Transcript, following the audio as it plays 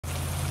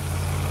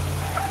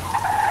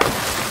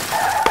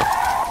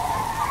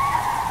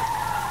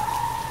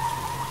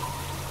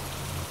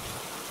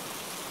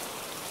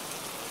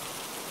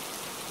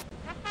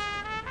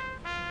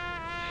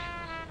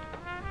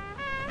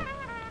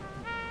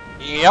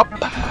Yep.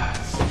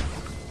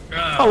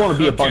 I want to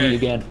be a bunny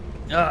again.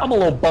 I'm a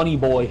little bunny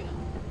boy.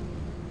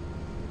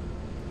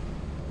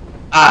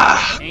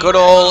 Ah, good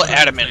old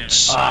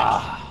adamant.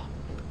 Ah.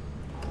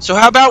 So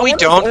how about we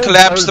don't old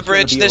collapse the bird's gonna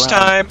bridge be this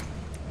around. time?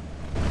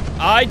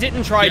 I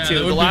didn't try to.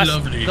 That would be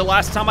lovely. The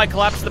last time I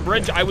collapsed the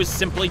bridge, I was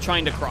simply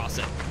trying to cross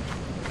it.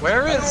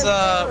 Where's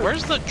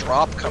the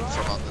drop come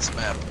from on this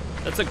map?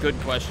 That's a good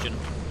question.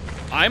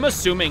 I'm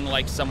assuming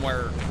like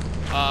somewhere,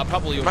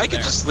 probably over Mike there.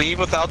 could just leave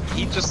without.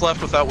 He just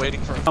left without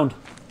waiting for him. Found.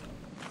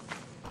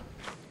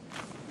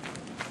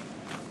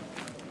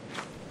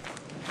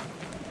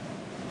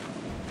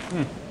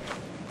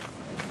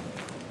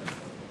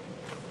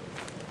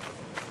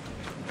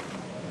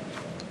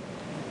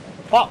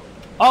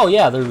 Oh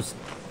yeah, there's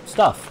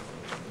stuff.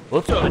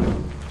 Whoops. Good.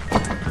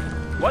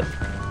 What?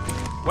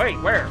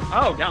 Wait, where?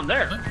 Oh, down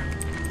there.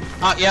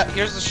 Yeah,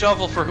 here's the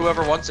shovel for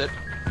whoever wants it.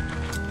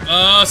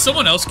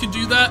 Someone else could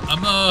do that.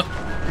 I'm not.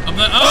 Oh,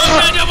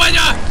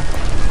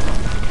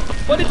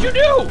 What did you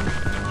do?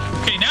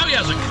 okay, now he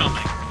has it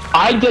coming.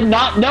 I did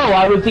not know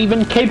I was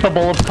even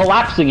capable of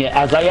collapsing it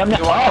as I am now.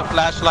 You want a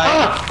flashlight?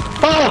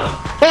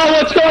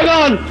 What's going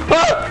on?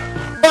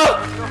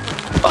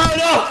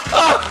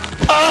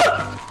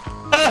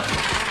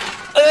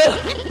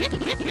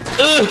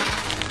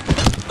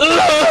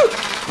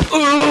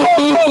 Oh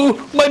no!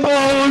 My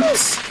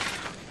bones!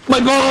 My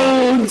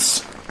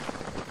bones!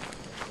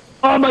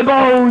 Oh, my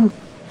bones!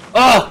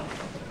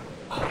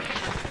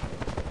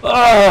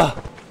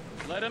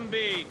 Let him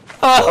be.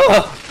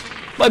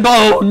 My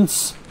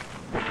bones!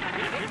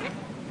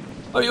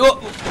 Are you?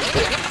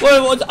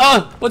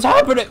 What's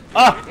happening?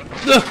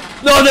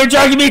 No, they're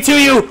dragging me to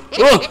you!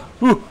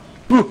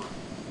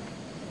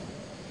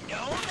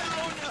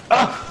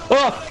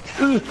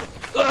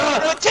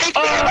 Take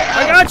me!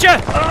 I gotcha!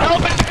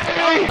 Help me!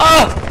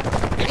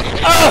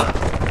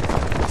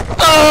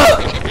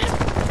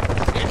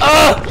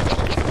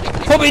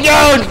 Put me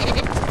down!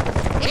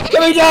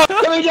 Get me down!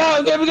 Get me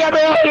down! Get me out of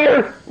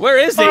here! Where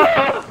is he?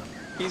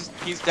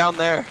 He's down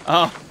there.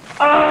 Oh.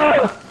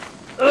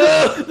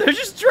 They're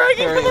just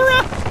dragging There him he is.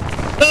 around.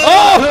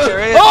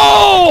 There he is.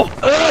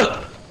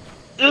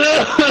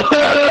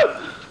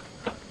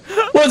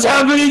 What's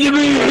happening to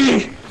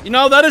me? You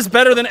know, that is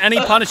better than any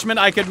punishment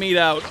I could mete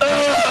out.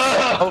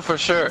 Oh, for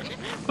sure.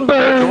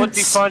 Birds. It would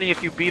be funny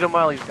if you beat him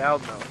while he's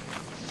down, though.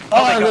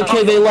 Oh,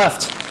 okay, they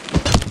left.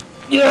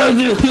 Yeah.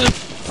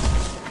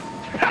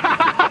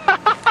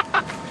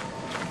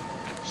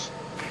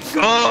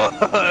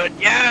 Good!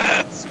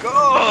 Yes!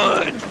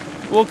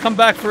 Good! We'll come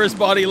back for his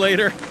body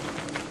later.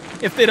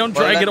 If they don't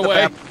drag it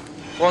away.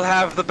 We'll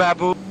have the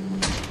baboon.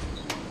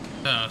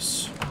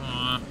 Yes.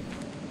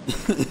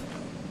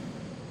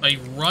 I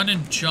run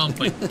and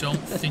jump. I don't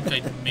think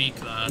I'd make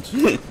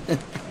that.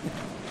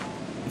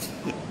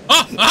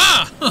 Ah!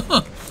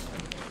 Ah!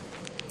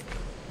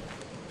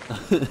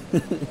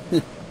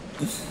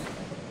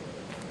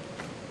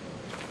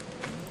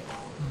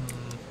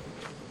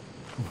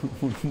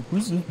 What's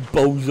this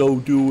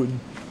bozo doing?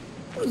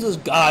 What's this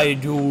guy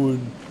doing?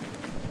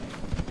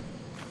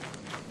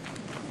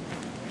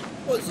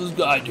 What's this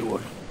guy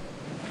doing?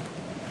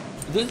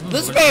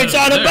 This man's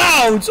out of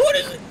bounds! What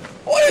is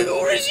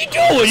he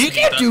doing? You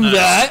can't do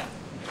that!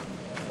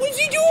 What is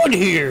he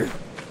doing here?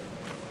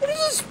 What is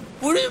this?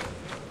 What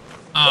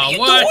are you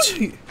What?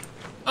 doing here?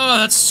 Oh,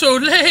 that's so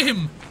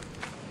lame!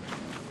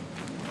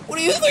 What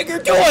do you think you're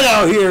doing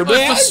out here, I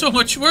man? put so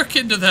much work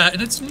into that,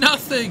 and it's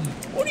nothing!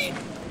 What do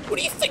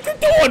you think you're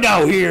doing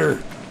out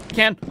here?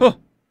 Can.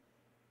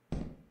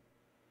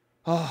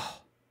 Oh.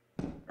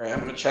 Alright, I'm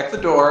gonna check the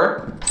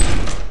door.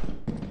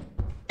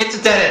 It's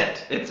a dead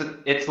end.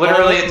 It's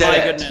literally a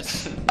dead end.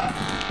 Goodness.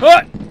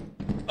 What?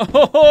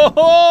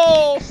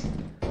 Oh,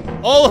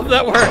 all of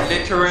that work.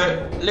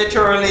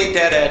 Literally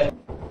dead end.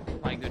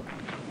 My goodness.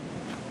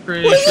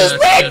 Pretty What is sure this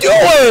that's man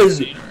just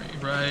doing? scenery,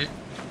 right?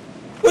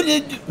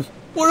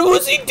 What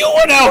was he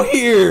doing out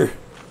here?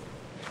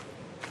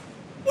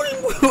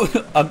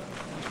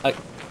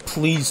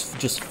 Please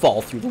just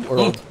fall through the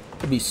world.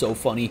 It'd be so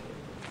funny.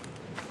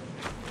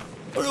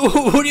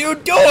 What are you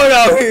doing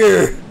out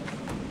here?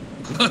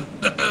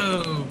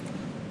 Oh,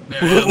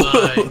 where am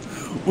I?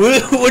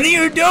 What are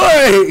you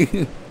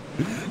doing?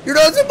 You're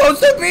not supposed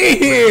to be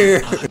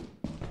here.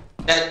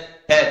 Dead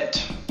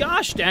end.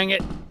 Gosh dang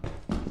it.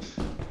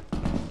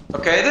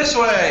 Okay, this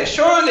way.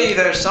 Surely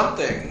there's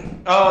something.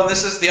 Oh,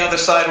 this is the other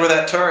side where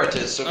that turret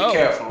is, so be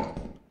careful.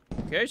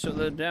 Okay, so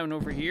they're down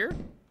over here.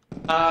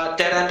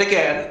 Dead end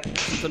again.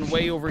 Something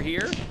way over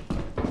here.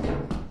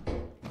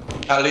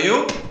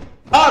 Alley-oop.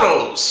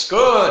 Bottles.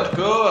 Good,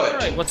 good.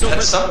 Alright, what's over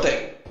That's there?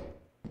 something.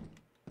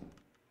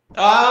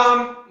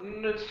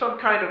 It's some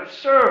kind of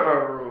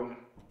server room.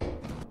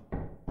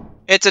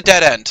 It's a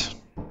dead end.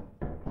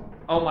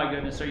 Oh my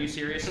goodness, are you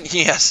serious?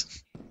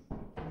 Yes.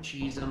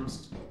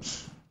 Jeezums.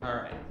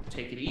 Alright,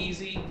 take it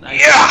easy. Nice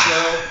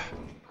Yeah.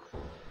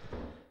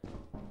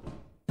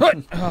 and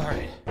slow.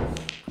 Alright.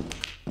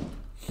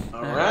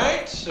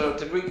 Alright, so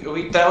did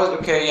we that was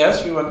okay,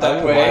 yes, we went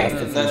that way, and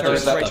then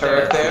there's that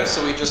turret there,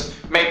 so we just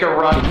make a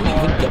run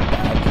for it.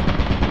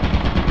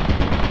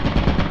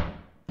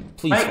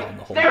 Please fall in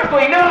the hole.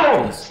 Snarefly,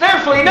 no! Please.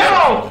 Snarefly,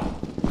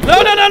 no!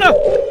 No, no, no, no!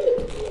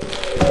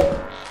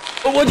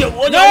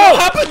 What No!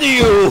 happened to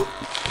you?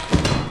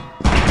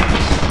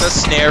 The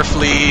snare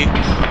flea.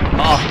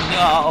 Oh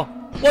no!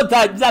 What,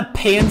 that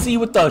pansy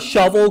with the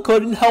shovel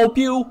couldn't help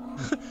you?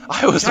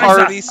 I was Guys,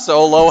 already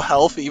so low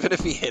health, even if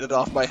he hit it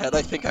off my head,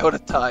 I think I would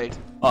have died.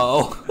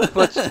 Oh.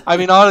 But, I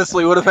mean,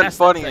 honestly, it would have been Pass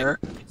that thing. funnier.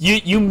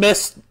 You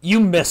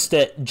missed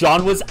it.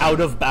 John was out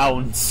of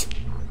bounds.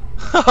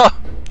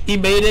 He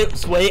made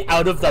his way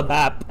out of the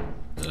map.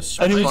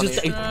 And he was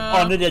just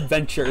on an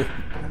adventure.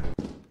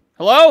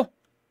 Hello?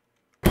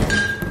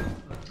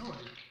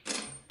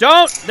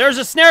 Don't! There's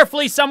a snare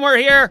flea somewhere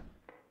here!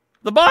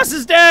 The boss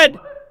is dead!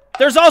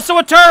 There's also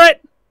a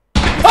turret!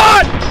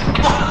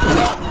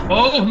 Ah!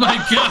 Oh my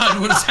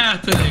god, what is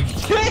happening?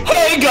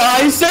 Hey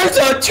guys, there's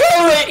a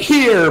turret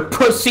here!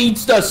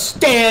 Proceeds to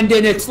stand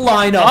in its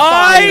line of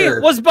fire. I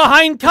was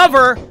behind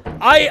cover!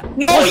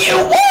 No, you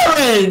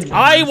weren't!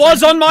 I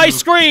was on my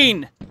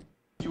screen!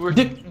 You were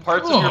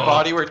parts of your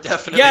body were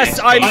definitely. Yes,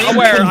 I'm I'm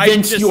aware.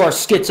 convinced you are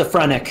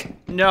schizophrenic.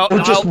 No, Or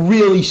just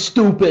really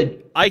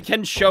stupid. I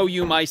can show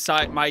you my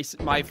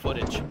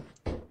footage.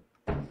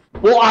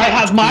 Well, I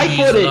have my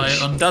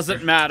footage.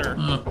 Doesn't matter.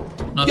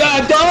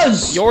 Yeah, it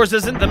does! Yours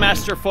isn't the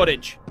master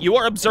footage. You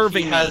are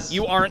observing He me. has-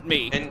 You aren't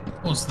me. And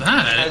What's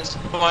that? that's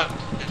what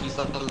he's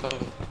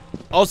alone.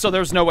 Also,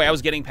 there's no way I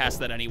was getting past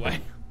that anyway.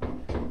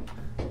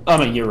 I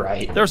mean, you're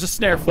right. There's a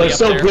snare But flea it's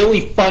up so there.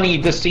 really funny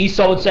to see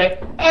someone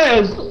say,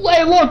 hey,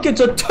 look,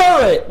 it's a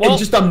turret! Well, and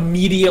just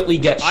immediately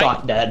get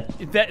shot dead.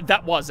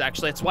 That was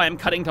actually. That's why I'm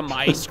cutting to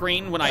my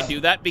screen when I do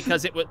that,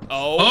 because it would.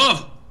 Oh.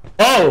 Oh!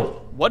 Oh!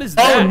 What is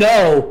that? Oh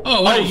no!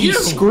 Oh, what are he's you?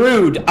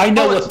 screwed! I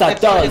know what that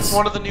It's does!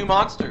 one of the new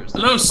monsters.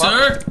 Hello,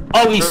 sir?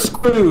 Oh, he's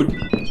screwed!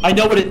 I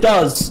know what it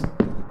does!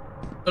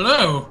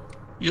 Hello?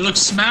 You look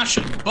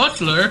smashing.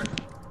 Butler?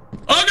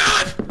 Oh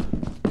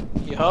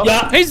god! Yup.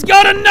 Yeah, He's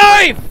got a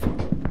knife!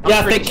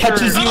 yeah, if it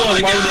catches you Oh my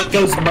alone, God. it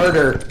goes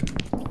murder.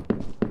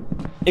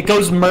 It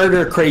goes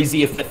murder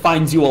crazy if it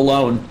finds you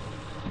alone.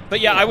 But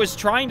yeah, I was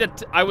trying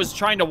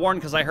to warn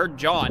because I heard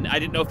John. I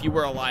didn't know if you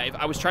were alive.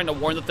 I was trying to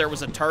warn that there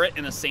was a turret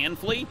and a sand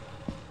flea,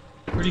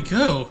 Where'd he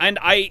go? and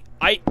I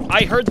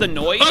heard the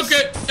noise.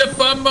 Okay, yep,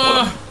 I'm,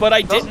 But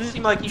I Doesn't didn't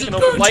seem like you can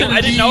Just open. like.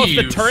 I didn't know if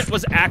the leave. turret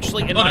was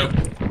actually in Oh, my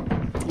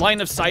no. line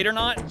of sight or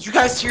not. Did you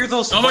guys hear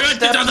those Oh my god,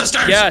 get down the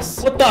footsteps? stairs!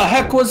 Yes. What the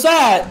heck was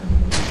that?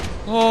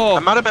 Oh.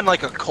 It might have been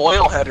like a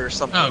coil head or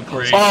something. Oh,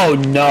 great. Oh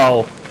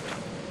no.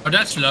 Oh,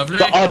 that's lovely.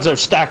 The odds are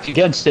stacked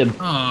against him.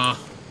 Aw.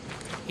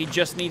 He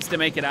just needs to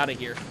make it out of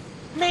here.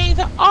 May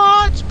the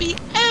odds be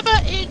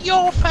ever in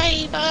your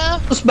favor.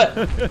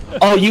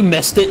 Oh, you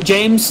missed it,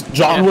 James.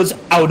 John Yeah. was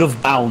out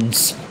of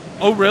bounds.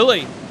 Oh,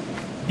 really?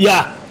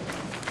 Yeah.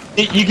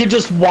 You could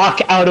just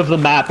walk out of the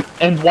map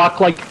and walk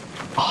like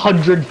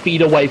 100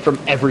 feet away from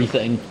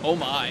everything. Oh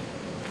my.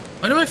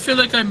 Why do I feel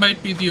like I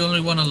might be the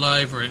only one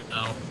alive right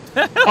now?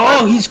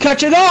 Oh, he's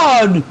catching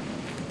on!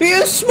 He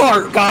is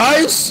smart,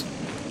 guys!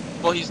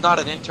 Well, he's not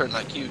an intern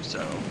like you,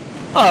 so.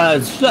 Oh,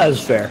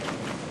 that's fair.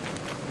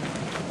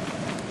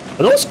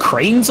 Are those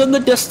cranes in the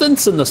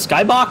distance in the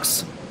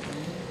skybox?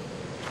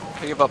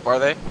 Give up, are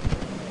they?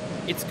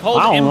 It's called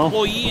I don't know.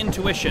 employee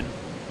intuition.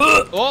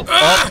 Uh, Oh.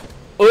 Ah!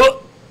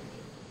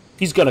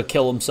 He's gonna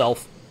kill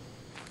himself.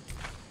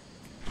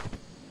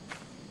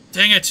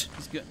 Dang it!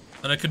 He's good.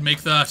 That I could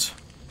make that.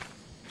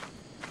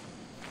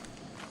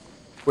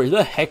 Where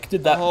the heck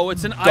did that Oh,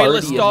 it's an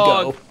eyeless guardian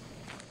dog. go?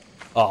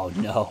 Oh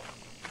no.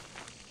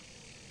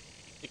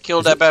 You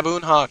killed that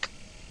baboon hawk.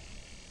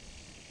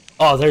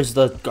 Oh, there's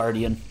the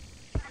guardian.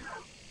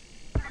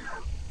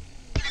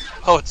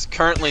 Oh, it's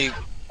currently.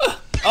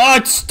 Oh,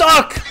 it's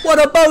stuck! What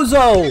a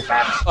bozo!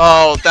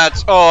 Oh,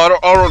 that's. Oh,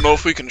 I don't know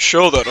if we can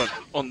show that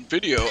on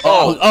video.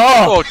 Oh,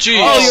 Oh, jeez.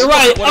 Oh, you're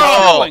right! What are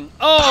Oh, you doing?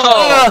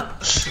 Oh.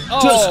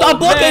 Just stop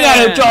looking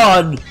at it,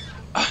 John!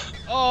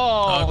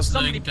 Oh, Dog's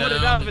somebody laying put it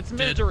down out of the its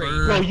dead misery.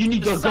 bird. Bro, you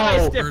need to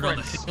Size go. Bird on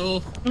the difference.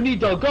 hill. You need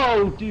to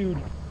go,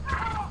 dude.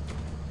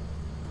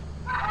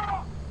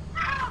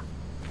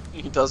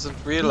 He doesn't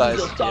realize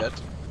it Stop.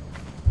 yet.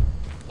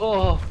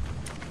 Oh.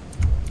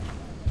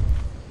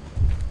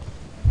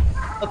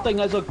 That thing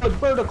has a good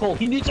vertical.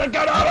 He needs to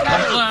get out of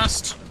there!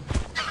 Blast!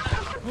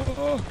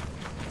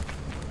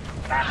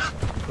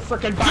 The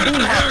frickin' baboon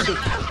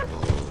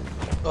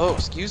hawks. Oh,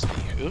 excuse me.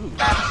 Ooh.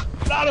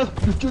 Out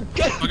of, dude,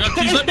 get, Oh my god,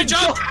 please let me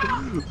jump!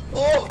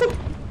 Oh.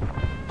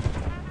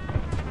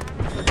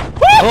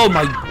 Oh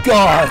my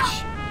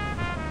gosh!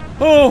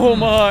 Oh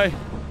my.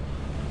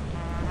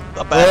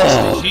 The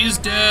bastard. Oh. He's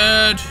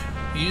dead.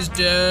 He's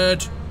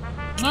dead.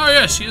 Oh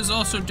yes, he is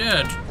also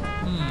dead.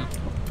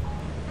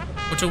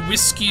 What a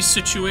whiskey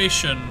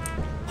situation.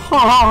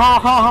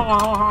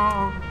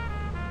 I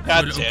will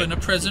That's open it. a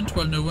present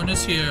while no one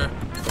is here.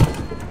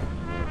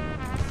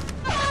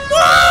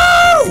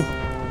 Woo!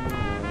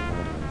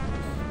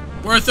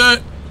 Worth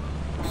it!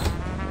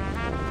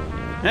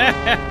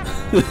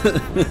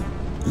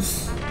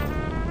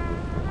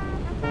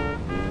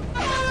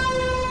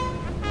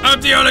 I'm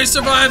the only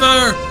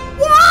survivor!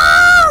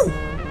 Woo!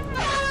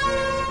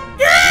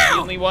 Yeah!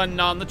 one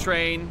on the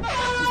train.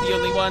 He's the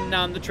only one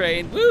on the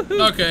train.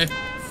 Woohoo! Okay,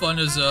 fun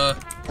is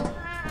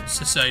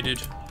decided.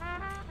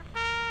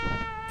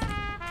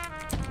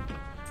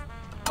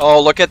 Oh,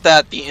 look at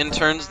that. The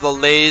intern's the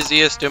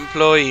laziest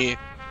employee.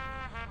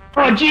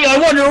 Oh, gee, I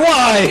wonder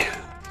why.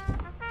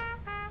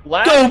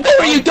 Dude, what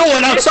were you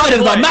doing outside of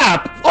the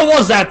map? What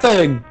was that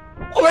thing?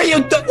 What were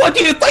you? What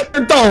do you think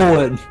you're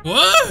doing?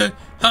 What?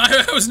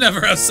 I was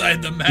never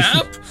outside the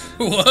map.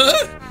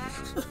 What?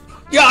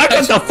 Yeah, I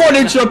got the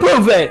footage to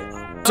prove it.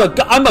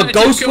 I'm a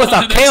ghost with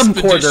a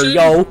camcorder,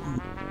 yo.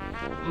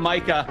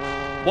 Micah,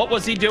 what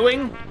was he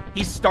doing?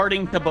 He's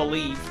starting to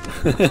believe.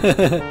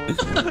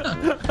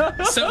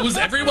 So was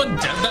everyone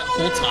dead that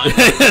whole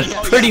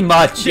time? Pretty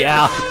much,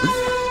 yeah.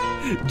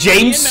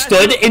 James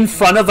stood in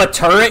front of a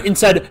turret and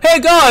said, "Hey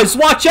guys,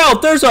 watch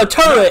out, there's a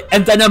turret,"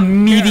 and then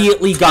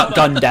immediately got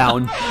gunned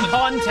down.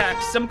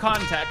 Some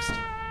context.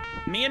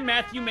 Me and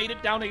Matthew made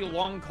it down a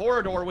long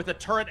corridor with a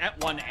turret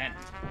at one end.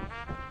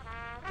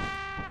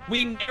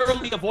 We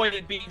narrowly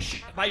avoided being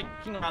shot by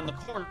looking around the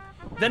corner.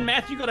 Then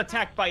Matthew got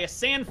attacked by a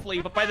sand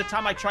flea, but by the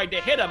time I tried to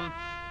hit him,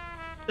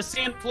 the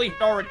sand flea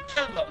had already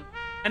killed him,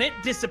 and it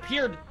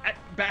disappeared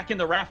back in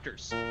the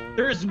rafters.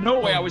 There is no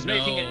way I was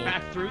making it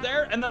back through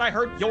there, and then I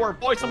heard your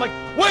voice. I'm like,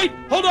 wait,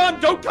 hold on,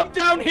 don't come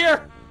down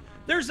here.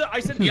 I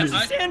said, there's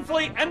a sand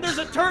flea, and there's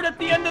a turret at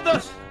the end of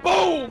the,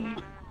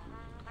 boom.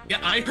 Yeah,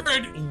 I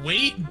heard,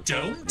 wait,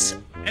 don't,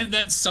 and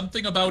then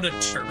something about a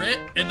turret,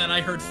 and then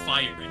I heard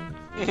firing.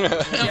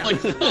 I'm like,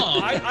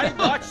 oh. I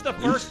watched the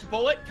first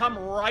bullet come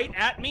right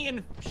at me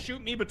and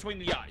shoot me between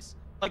the eyes.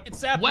 Like,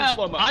 it's happened in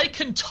slow motion. I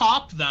can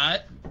top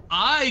that.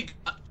 I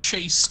got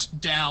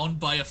chased down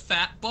by a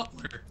fat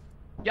butler.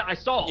 Yeah, I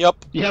saw.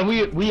 Yep. Yeah,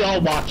 we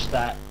all watched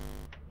that.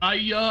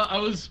 I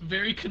was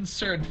very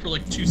concerned for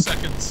like 2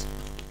 seconds.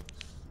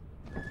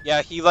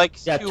 Yeah, he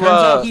likes Yeah, to, turns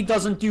out he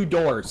doesn't do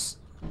doors.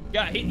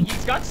 Yeah,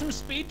 he's got some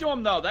speed to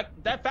him though.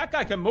 That fat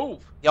guy can move.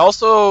 He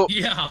also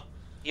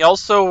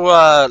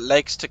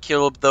likes to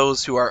kill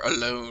those who are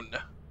alone.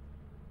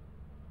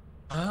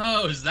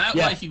 Oh, is that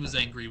why he was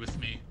angry with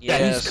me?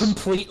 Yeah, he's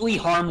completely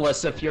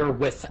harmless if you're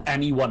with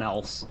anyone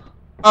else.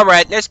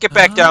 Alright, let's get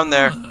back down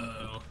there.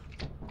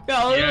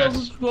 Yeah,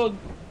 well,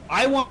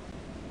 I want...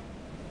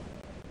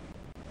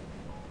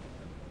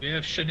 We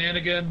have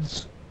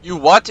shenanigans. You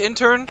what,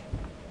 intern?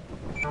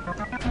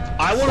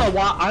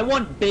 I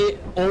want big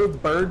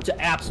old bird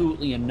to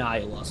absolutely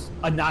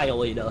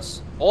annihilate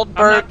us. Old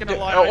bird. I'm not gonna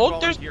lie, I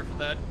volunteer for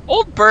that.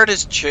 Old bird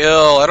is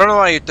chill. I don't know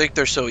why you think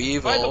they're so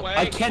evil. By the way,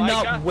 I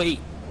cannot Micah, wait.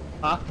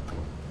 Huh?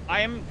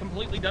 I am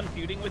completely done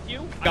feuding with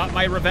you. Got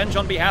my revenge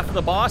on behalf of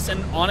the boss,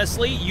 and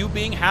honestly, you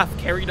being half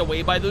carried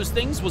away by those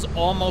things was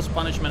almost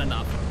punishment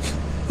enough.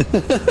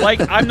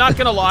 Like, I'm not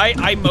gonna lie,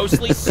 I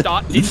mostly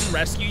didn't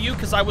rescue you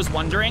because I was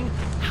wondering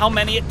how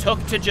many it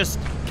took to just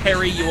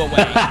carry you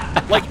away.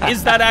 Like,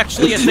 is that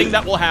actually a thing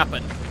that will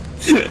happen?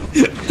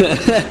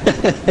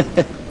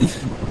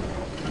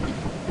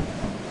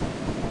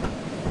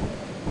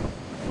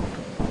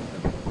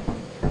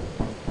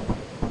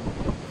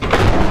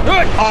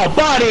 Oh,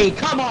 buddy,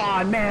 come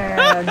on,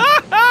 man!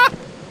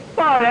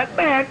 Buddy,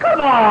 man,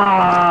 come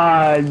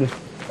on!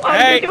 Why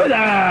did you do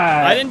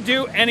that? I didn't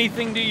do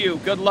anything to you.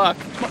 Good luck.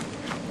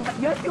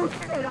 Yes, you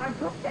did. I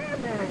took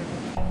damage.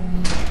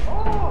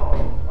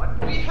 Oh, what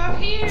do we have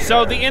here?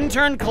 So the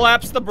intern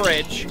collapsed the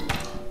bridge.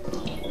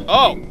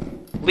 Oh.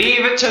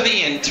 Leave it to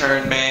the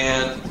intern,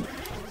 man.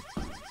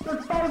 The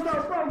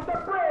bozo broke the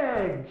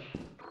bridge!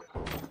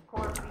 Of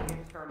course the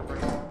intern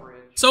broke the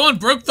bridge. Someone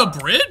broke the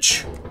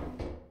bridge?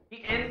 The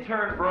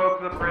intern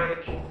broke the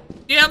bridge.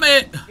 Damn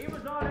it! He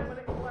was on it when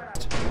it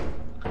collapsed.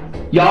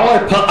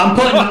 I'm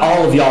putting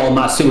all of y'all on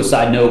my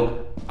suicide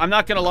note. I'm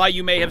not gonna lie,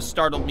 you may have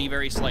startled me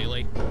very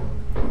slightly.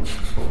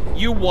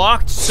 You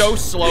walked so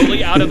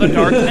slowly out of the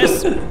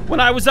darkness when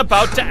I was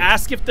about to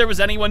ask if there was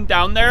anyone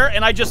down there,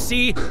 and I just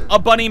see a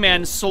bunny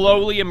man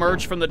slowly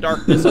emerge from the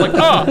darkness. I'm like,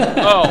 oh.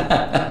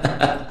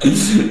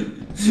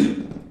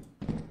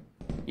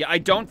 Yeah, I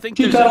don't think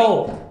there's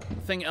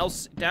anything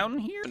else down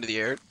here. Into the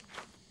air.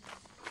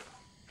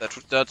 That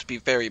would not be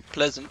very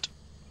pleasant.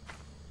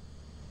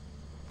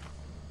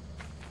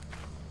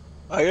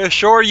 I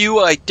assure you,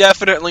 I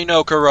definitely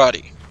know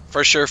karate.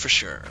 For sure, for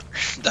sure.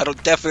 That'll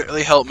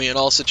definitely help me in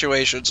all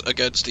situations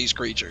against these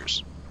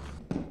creatures.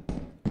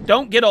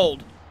 Don't get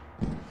old.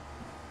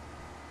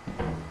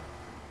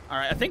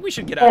 Alright, I think we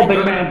should get out of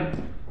here. Big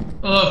man.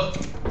 Oh,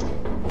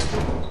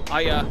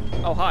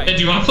 hi. hey,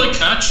 do you want to play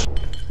catch?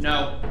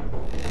 No.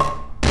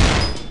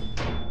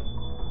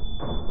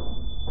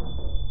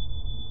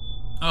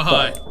 Oh,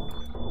 hi.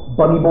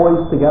 Bunny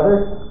boys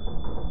together?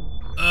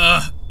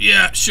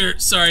 Yeah, sure.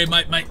 Sorry,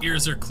 my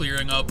ears are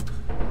clearing up.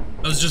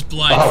 I was just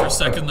blind for a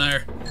second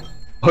there.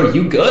 Are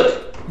you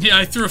good? Yeah,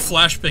 I threw a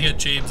flashbang at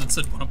James and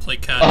said, "Want to play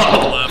catch?"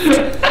 And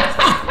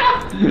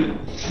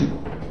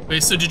left.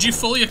 Wait, so did you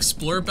fully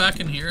explore back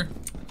in here?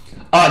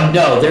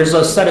 No. There's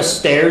a set of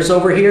stairs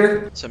over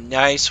here. Some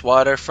nice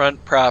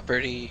waterfront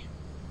property.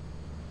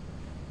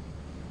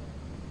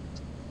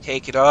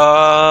 Take it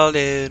all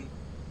in.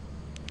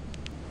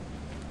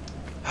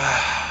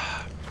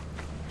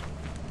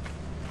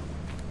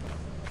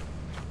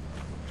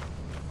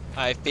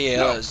 I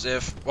feel as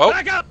if. Whoa!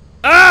 Back up!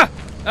 Ah!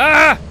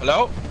 Ah!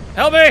 Hello?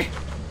 Help me!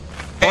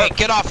 Hey,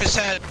 get off his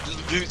head,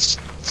 you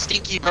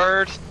stinky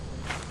bird!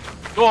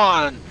 Go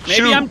on. Maybe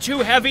shoot. I'm too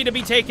heavy to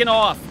be taken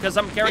off because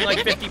I'm carrying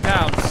like 50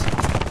 pounds.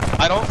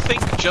 I don't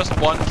think just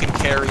one can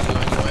carry you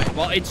anyway.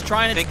 Well, it's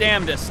trying its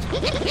damnedest.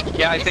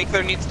 Yeah, I think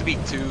there needs to be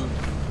two.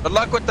 Good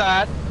luck with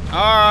that.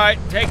 Alright,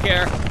 take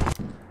care.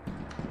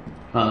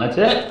 Oh, that's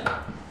it?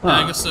 Yeah,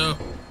 I guess so.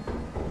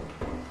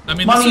 I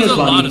mean, Money this is is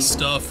a lot money. of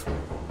stuff.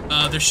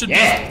 There should be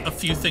Yeah. a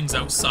few things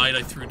outside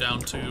I threw down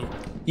too.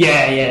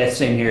 Yeah,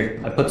 same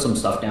here. I put some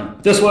stuff down.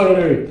 This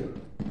way!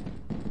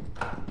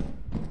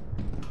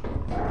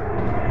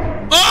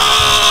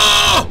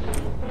 Oh!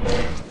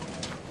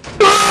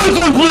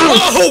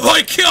 Oh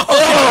my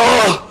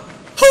god!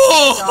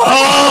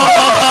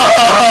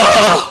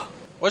 Oh!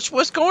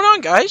 What's going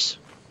on, guys?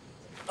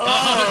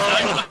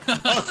 A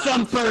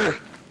thumper!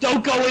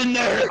 Don't go in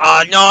there!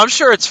 No, I'm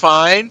sure it's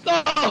fine.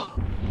 No!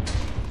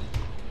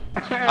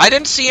 I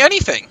didn't see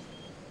anything.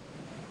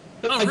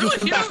 Oh, really?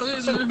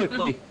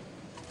 Yeah.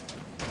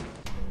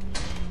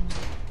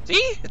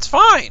 See? It's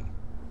fine.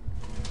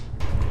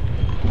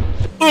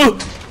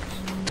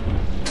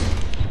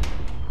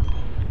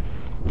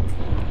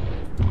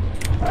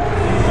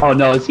 Oh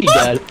no, is he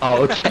dead?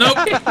 Oh, okay.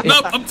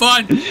 Nope, I'm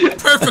fine.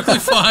 Perfectly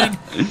fine.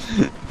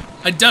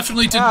 I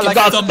definitely didn't I get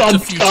got thumped a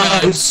thumped, few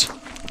times. guys.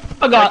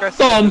 I got There's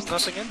thumped.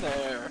 nothing in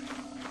there.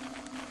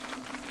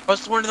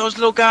 What's one of those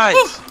little guys?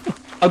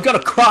 I'm gonna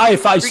cry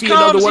if I see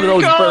another one of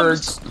those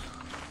birds.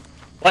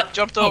 What?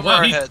 Jumped Oh, over wow,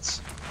 our he-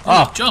 heads.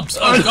 Oh, Jumps.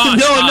 Oh gosh.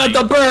 no, hi. not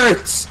the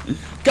birds!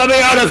 Get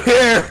me out of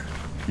here!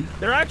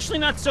 They're actually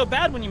not so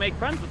bad when you make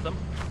friends with them.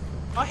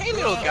 Oh, hey,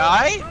 little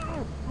guy.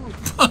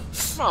 Come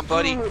on,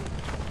 buddy.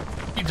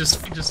 He just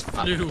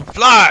flew.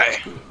 Fly!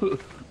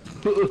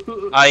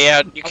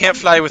 Yeah, you can't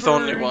fly with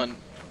only one.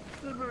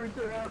 The birds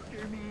are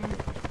after me.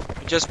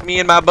 Just me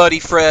and my buddy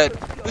Fred.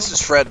 This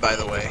is Fred, by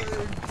the way.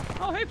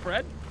 Oh, hey,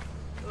 Fred.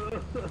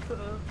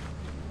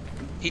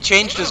 He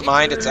changed his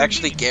mind. It's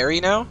actually Gary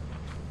now.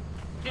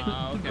 Okay.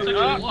 Like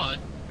a lot.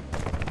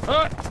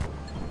 I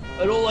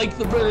don't like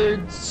the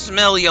birds.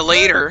 Smell you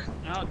later.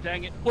 Oh,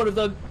 dang it. One of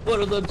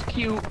them's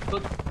cute,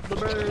 but the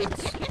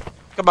birds.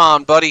 Come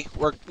on, buddy.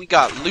 We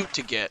got loot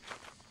to get.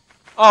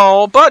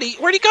 Oh, buddy,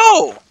 where'd he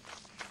go?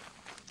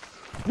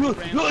 No,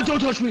 don't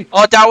touch me!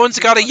 Oh, that one's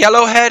got a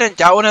yellow head and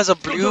that one has a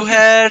blue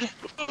head.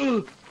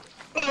 Oh,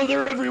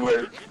 they're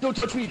everywhere! Don't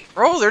touch me!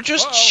 Bro, they're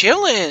just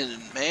chilling, I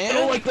don't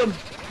man. like them!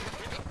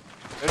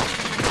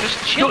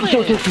 Just Don't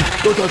chilling. touch me!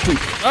 Don't touch me!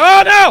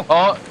 Oh, no!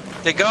 Oh,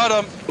 they got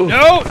him.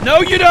 No,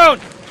 no, you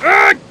don't!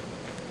 Ah!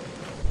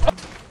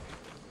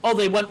 Oh,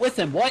 they went with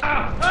him. What?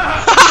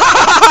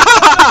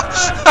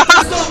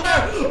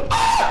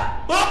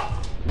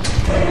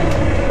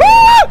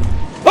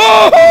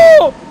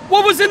 Oh!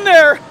 What was in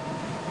there?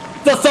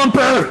 The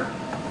thumper!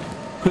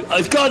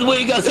 I've got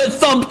wings and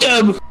thumped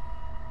him!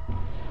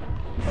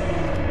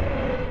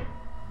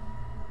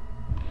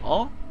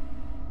 Oh?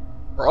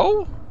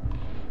 Bro?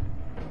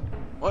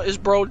 What is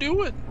bro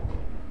doing?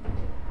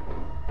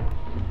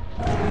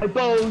 My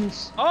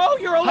bones! Oh,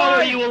 you're alive! How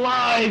are you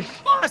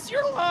alive? Boss,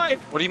 you're alive!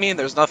 What do you mean?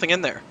 There's nothing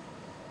in there.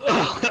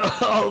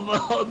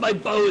 Oh, my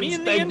bones Me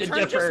and the beg to intern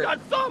just differ.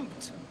 got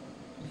thumped!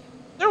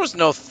 There was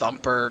no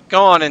thumper.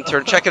 Go on,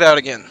 intern. Check it out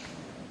again.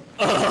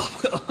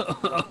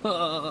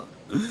 Oh,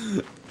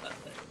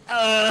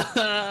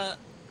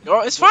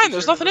 Oh, it's fine.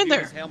 There's nothing in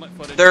there.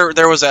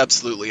 There was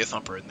absolutely a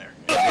thumper in there.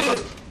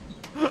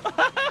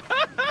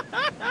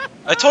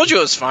 I told you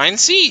it was fine.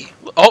 See?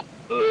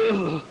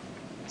 Oh,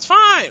 it's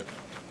fine.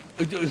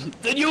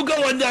 Then you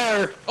go in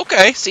there!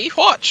 Okay, see?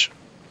 Watch.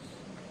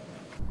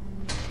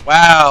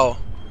 Wow.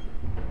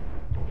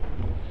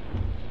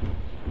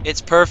 It's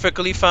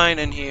perfectly fine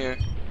in here.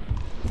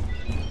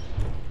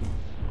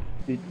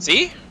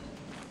 See?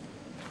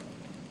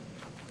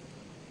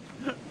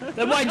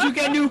 Then why'd you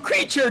get new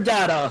creature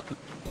data?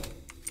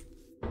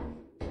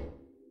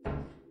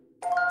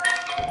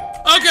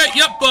 Okay,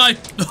 yep, bye.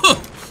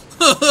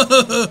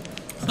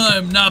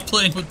 I'm not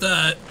playing with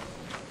that.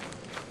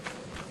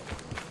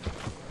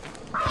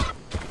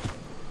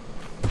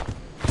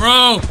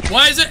 Bro,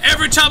 why is it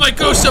every time I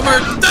go somewhere?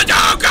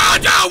 Oh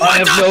god, no!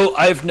 What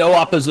I have no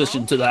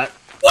opposition to that.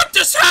 What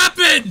just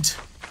happened?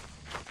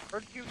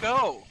 Where'd you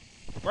go?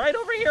 Right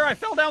over here, I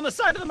fell down the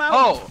side of the mountain.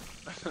 Oh,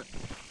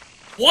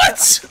 What? it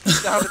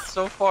sounded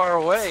so far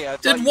away. I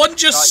thought Did you one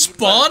just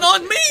thought you spawn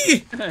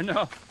might- on me?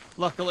 No,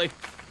 luckily.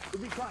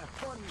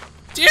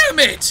 Damn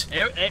it!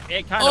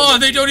 It kind of. Oh,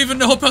 they don't even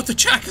know about the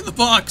Jack in the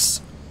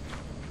Box.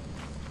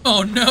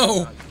 Oh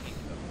no.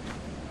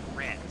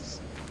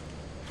 Rats.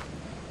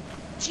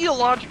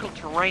 Geological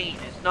terrain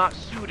is not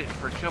suited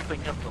for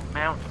jumping up the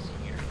mountains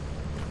here.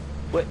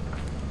 What?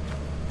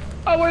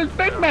 Oh, where's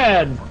Big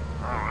Man?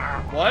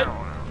 What?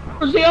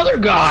 Where's the other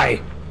guy?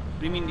 What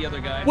do you mean the other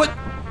guy? What?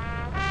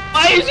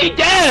 Why is he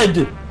dead?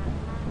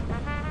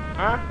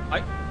 Huh?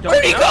 I don't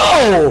Where'd he know.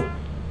 go?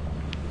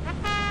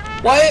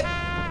 What?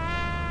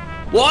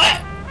 What?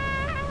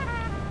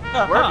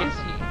 Where Huh. is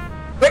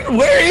he?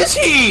 Where is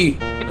he?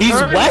 He's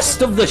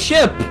west of the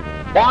ship.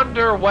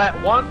 Wander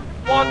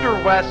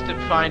west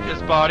and find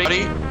his body.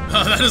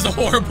 Oh, that is a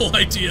horrible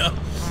idea.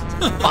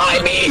 By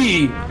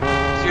me.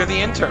 So you're the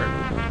intern.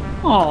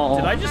 Oh.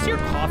 Did I just hear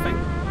coughing?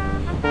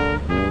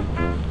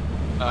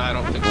 I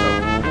don't think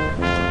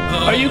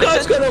so. Are you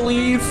guys gonna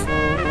leave?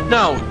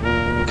 No,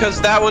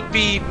 because that would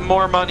be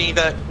more money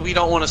that we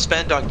don't want to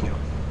spend on you.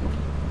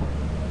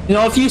 You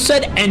know, if you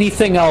said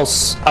anything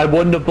else, I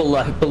wouldn't have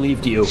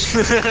believed you.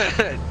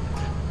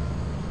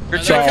 You're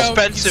too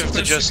expensive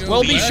to just.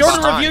 Well, be leave sure to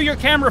behind. review your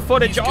camera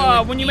footage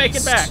when you make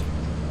it back.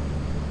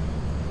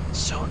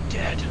 So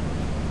dead.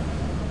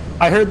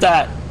 I heard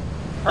that.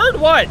 Heard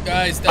what?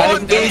 Guys, I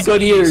have really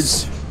good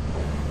ears.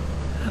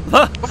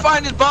 We'll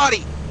find his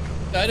body.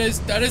 That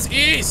is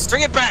east.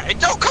 Bring it back.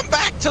 Don't come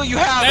back till you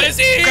have That it. is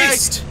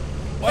east.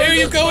 Why are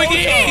you going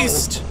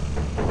east?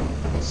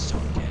 So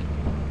dead.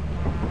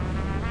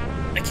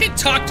 I can't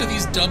talk to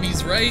these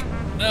dummies, right?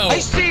 No. I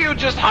see you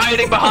just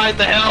hiding behind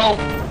the hill.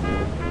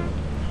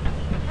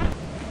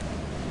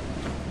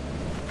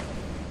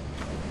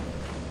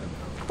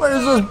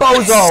 Where's this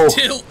bozo?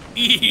 Still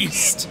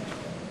east.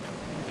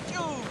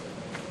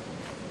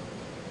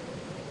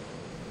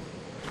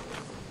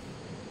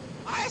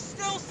 I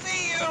still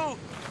see you.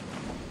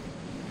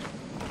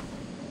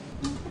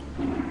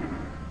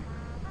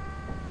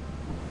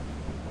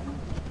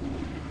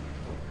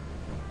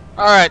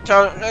 Alright,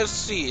 let's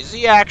see. Is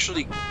he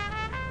actually...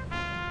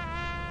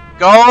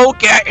 Go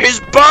get his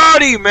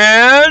body,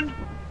 man!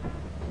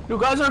 You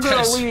guys are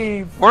gonna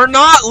leave. We're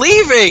not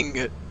leaving!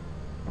 You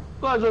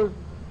guys are...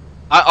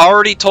 I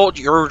already told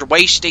you, you're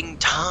wasting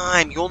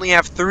time. You only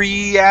have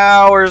 3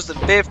 hours and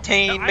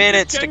 15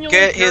 minutes to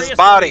get his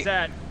body.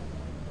 And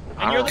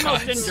you're the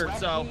most injured,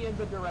 so.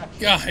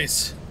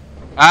 Guys.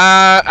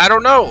 I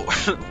don't know.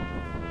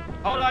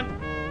 Hold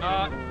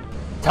on.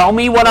 Tell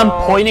me when I'm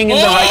pointing in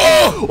the right...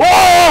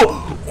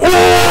 Oh!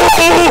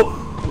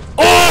 Oh!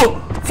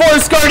 Oh!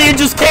 Forest Guardian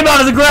just came out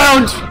of the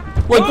ground!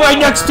 Like right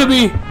next to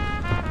me!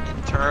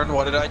 Intern,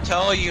 what did I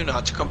tell you?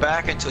 Not to come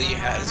back until you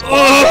had his body.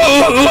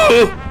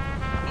 Oh!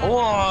 Go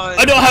on.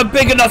 I don't have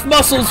big enough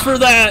muscles for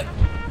that!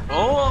 Go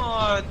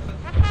on.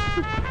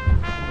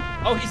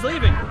 Oh, he's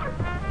leaving.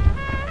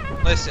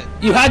 Listen.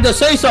 You had to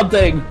say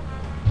something!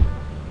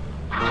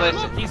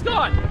 Listen. Look, he's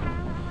gone.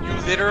 You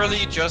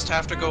literally just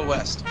have to go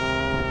west.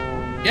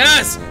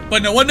 Yes,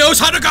 but no one knows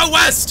how to go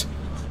west.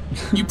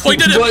 You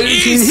pointed him Why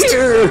is he east.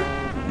 here?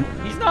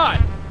 He's not.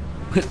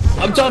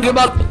 I'm talking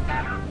about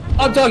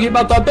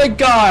the big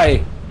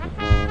guy!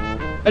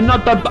 And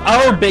not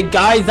our big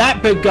guy,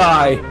 that big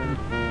guy!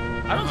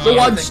 I don't The see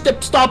one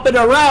anything. stopping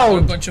What a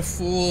around! bunch of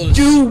fools.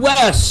 Due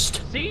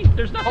west! See?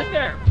 There's nothing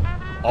there.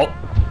 Oh.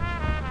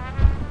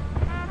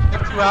 You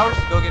have 2 hours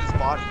to go get his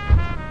body.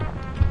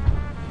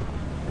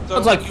 So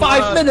That's like you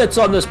 5 minutes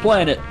on this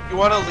planet. You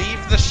want to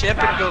leave the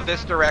ship and go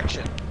this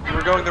direction. You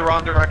were going the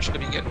wrong direction to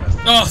begin with.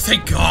 Oh,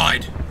 thank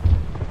God.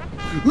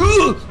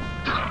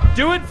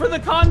 Do it for the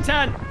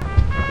content.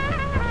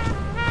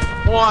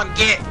 Go on,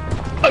 get.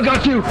 I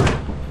got you!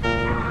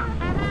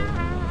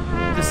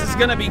 This is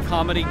gonna be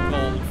comedy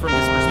gold from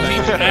his Will he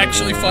perspective.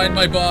 actually find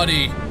my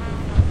body?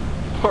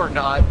 Or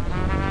not.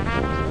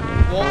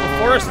 Well, the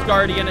Forest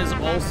Guardian is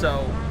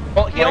also.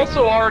 Well, he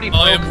also already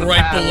broke I am the right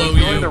path. below He's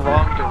going you. the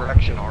wrong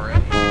direction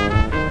already.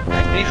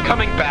 And he's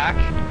coming back.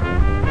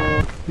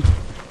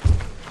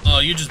 Oh,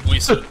 you just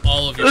wasted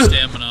all of your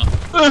stamina.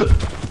 Oh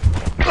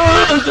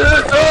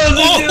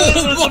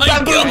my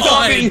God!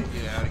 Dude,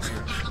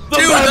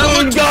 Dude, that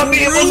looked got me!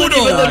 It wasn't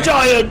even the brutal.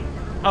 giant!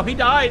 Oh, he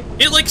died.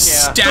 It like The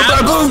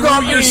stabbed baboon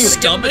got through your me.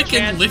 stomach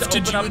and Chance to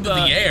lifted open you up into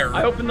the air.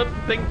 I opened up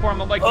the thing for him.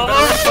 I'm like, you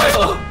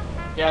better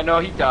Yeah, no,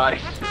 he died.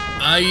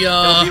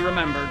 he'll be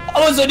remembered. I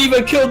wasn't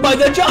even killed by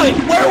the giant!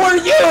 Where were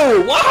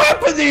you? What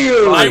happened to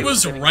you? I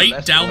was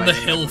right down the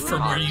hill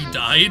from where you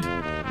died.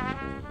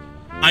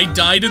 I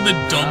died in the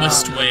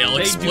dumbest way. I'll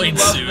They explain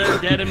do love soon. their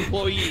dead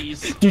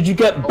employees. Did you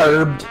get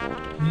burbed?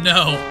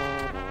 No.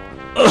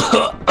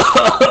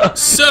 It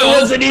So,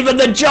 wasn't even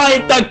the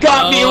giant that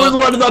got me, it was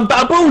one of the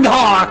baboon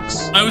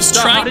hawks! I was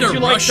So how trying did to you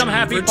like rush some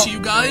happy over to you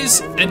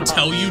guys and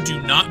tell you do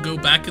not go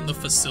back in the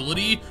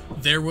facility.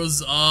 There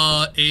was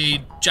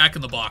a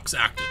Jack-in-the-Box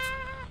active.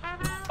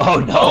 Oh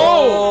no!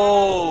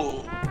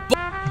 Oh.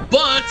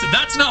 But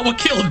that's not what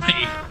killed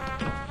me.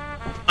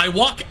 I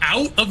walk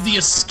out of the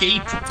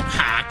escape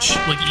hatch,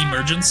 like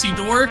emergency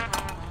door,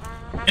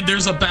 and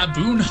there's a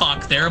baboon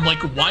hawk there. I'm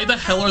like, why the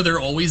hell are there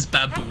always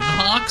baboon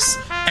hawks?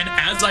 And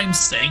as I'm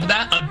saying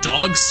that, a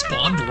dog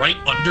spawned right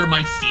under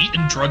my feet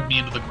and dragged me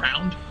into the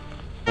ground.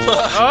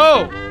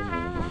 Oh!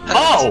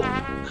 Oh!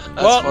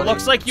 Well, funny.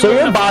 looks like you So were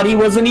your in a- body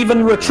wasn't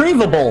even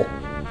retrievable.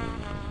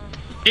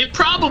 It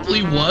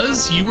probably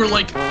was. You were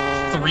like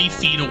 3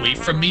 feet away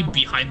from me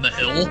behind the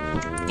hill,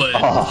 but...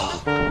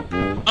 Oh.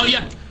 Oh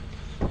yeah.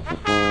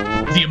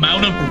 The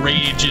amount of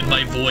rage in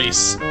my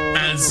voice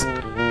as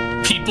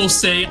people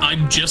say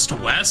I'm just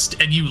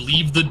west, and you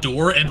leave the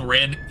door and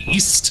ran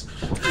east.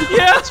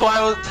 Yeah.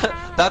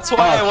 That's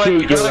why I went.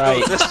 shoot, You gotta you're go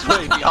right. this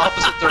way, the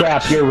opposite direction.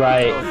 Crap, you're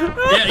right.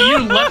 Yeah, you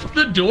left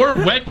the door,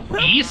 went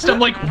east. I'm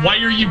like, why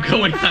are you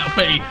going that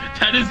way?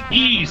 That is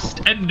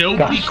east, and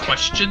nobody Gosh.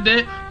 questioned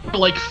it for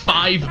like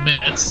 5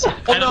 minutes. Well,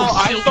 and no, it was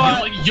I still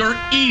thought- like, you're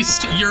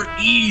east, you're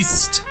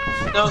east.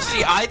 No,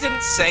 see, I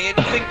didn't say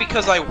anything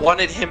because I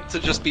wanted him to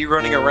just be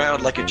running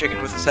around like a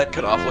chicken with his head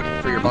cut off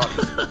looking for your body.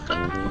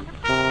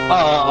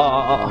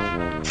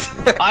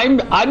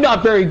 I'm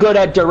not very good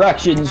at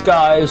directions,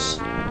 guys.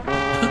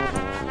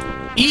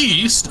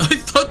 East? I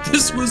thought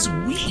this was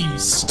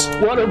west.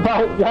 What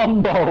about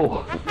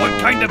Wumbo?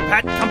 What kind of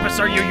compass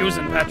are you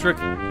using, Patrick?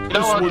 You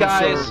know what,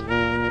 guys?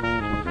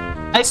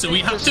 So we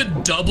have to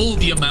double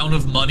the amount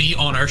of money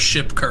on our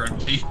ship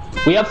currently.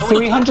 We have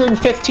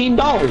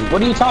 $315.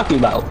 What are you talking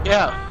about?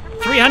 Yeah.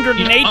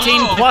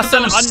 318 Oh, plus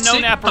an that was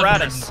unknown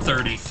apparatus.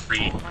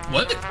 633.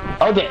 What?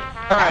 Oh, the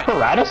Alright.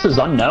 apparatus is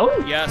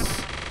unknown?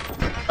 Yes.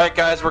 Alright,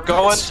 guys, we're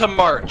going to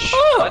March.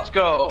 Oh. Let's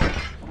go.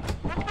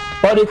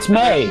 But it's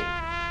May.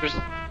 There's...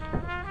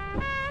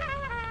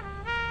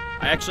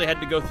 I actually had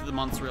to go through the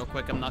months real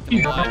quick, I'm not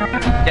gonna lie.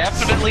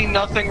 definitely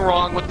nothing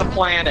wrong with the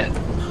planet.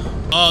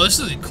 Oh, this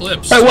is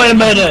Eclipse. Hey, wait a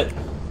minute!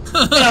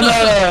 Wait a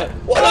minute!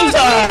 What is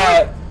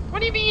that? What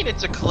do you mean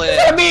it's a cliff?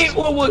 I mean,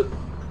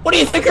 what do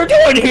you think you're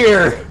doing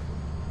here?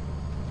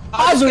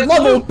 Hazard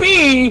level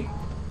B!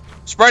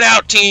 Spread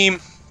out, team.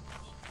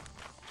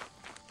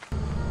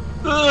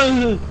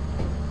 Ugh.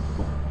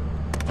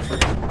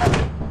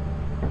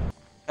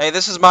 Hey,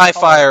 this is my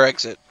fire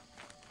exit.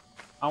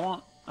 I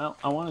want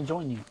to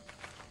join you.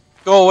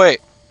 Go away.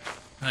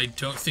 I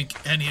don't think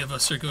any of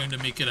us are going to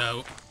make it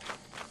out.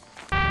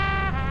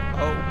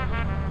 Oh.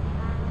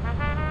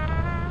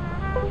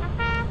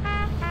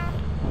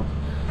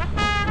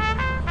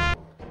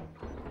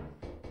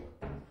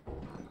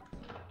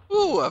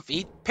 Ooh, a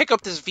V. Pick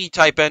up this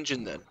V-type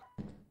engine then.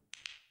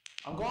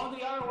 I'm going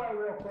the other way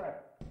real quick.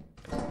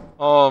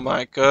 Oh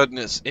my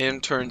goodness,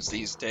 interns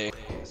these days.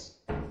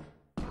 Ooh,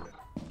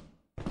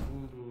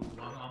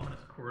 long ominous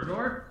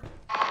corridor?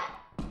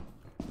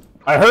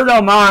 I heard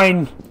on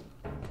mine.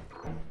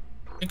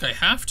 I think I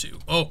have to.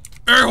 Oh,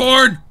 air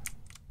horn!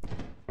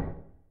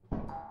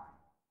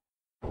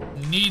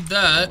 Need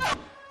that.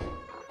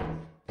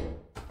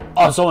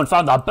 Oh, someone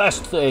found the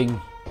best thing.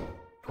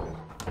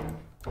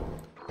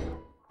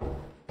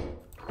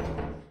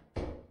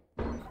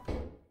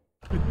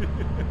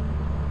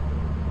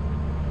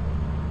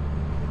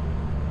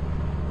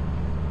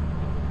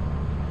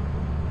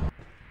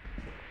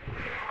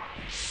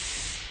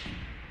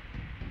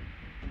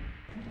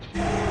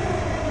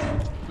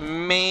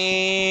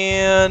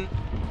 Man.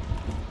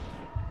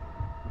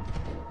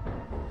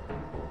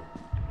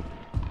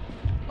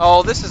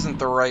 Oh, this isn't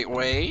the right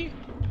way.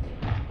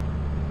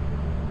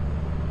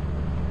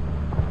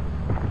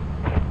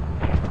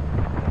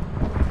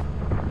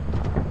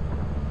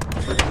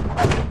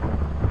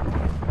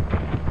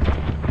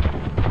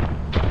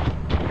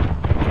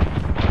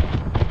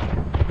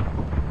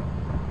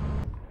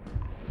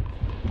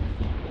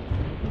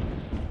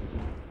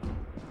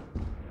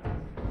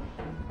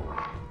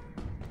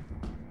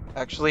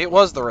 Actually, it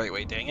was the right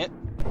way, dang it.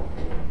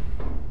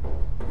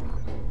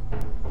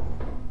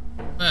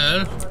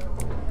 Well,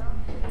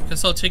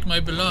 guess I'll take my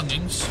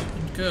belongings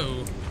and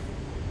go.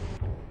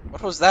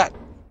 What was that?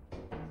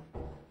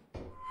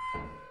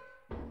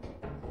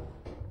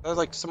 That was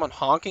like someone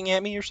honking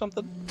at me or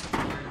something?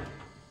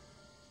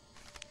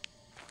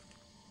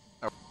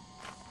 Oh.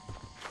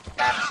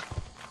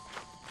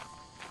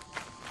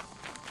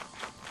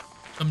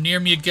 Come near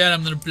me again,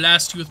 I'm gonna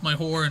blast you with my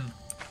horn.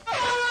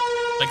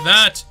 Like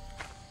that!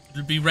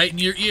 It'll be right in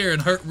your ear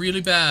and hurt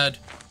really bad.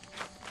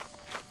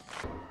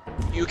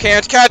 You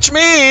can't catch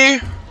me!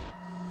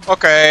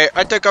 Okay,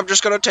 I think I'm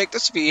just gonna take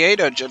this V8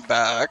 engine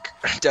back.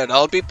 Then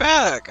I'll be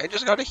back. I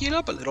just gotta heat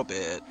up a little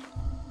bit.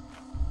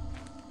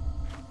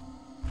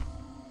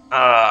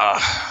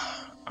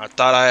 I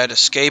thought I had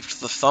escaped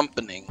the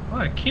thumpening. Oh,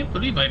 I can't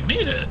believe I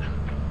made it.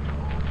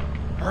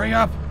 Hurry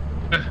up.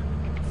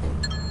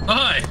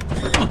 Hi.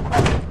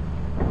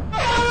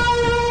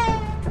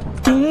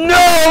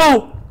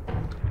 No!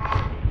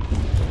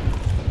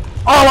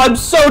 Oh, I'm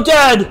so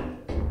dead!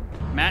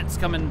 Matt's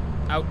coming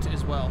out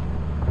as well.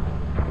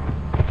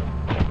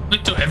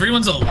 Wait, so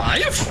everyone's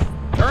alive?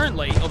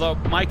 Currently, although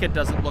Micah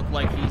doesn't look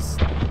like he's...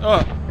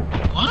 Oh,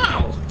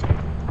 Wow.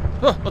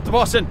 let the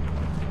boss in.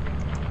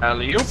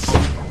 Alley-oop.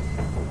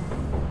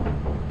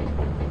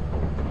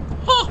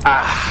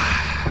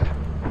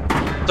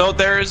 So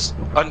there's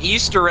an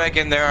Easter egg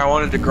in there I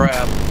wanted to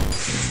grab.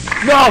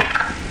 No!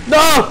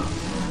 No!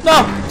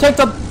 No! Take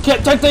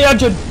the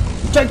engine!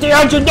 Take the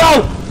engine!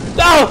 No!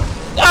 No!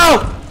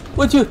 No!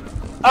 Would you?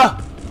 Oh.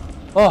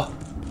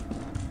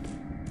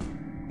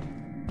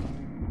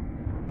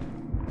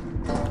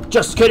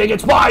 Just kidding,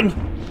 it's mine!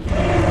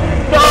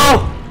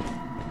 No!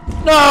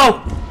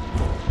 No!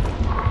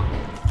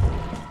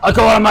 I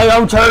go on my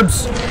own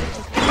terms!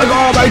 I go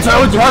on my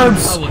own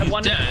terms! Oh, well, he's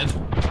wonder- dead.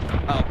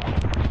 Oh.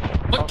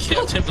 What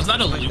Tip, was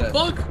that a loot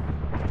bug?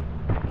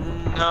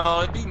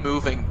 No, it'd be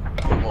moving.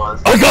 It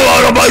was. I go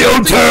out on my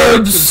own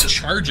terms!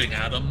 Charging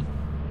at him.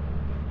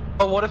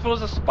 Oh, what if it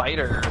was a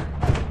spider?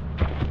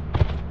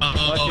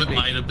 Oh, could it be.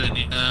 might have been,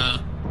 yeah.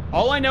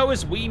 All I know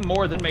is we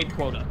more than made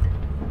quota.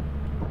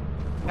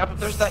 Yeah, but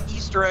there's that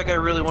Easter egg I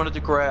really wanted to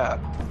grab.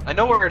 I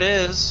know where it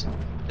is.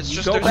 It's You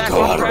just go there's back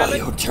Go and out on grab my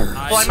it? own terms.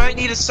 Well, I might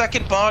need a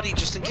second body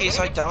just in case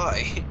I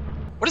die.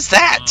 What is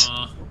that?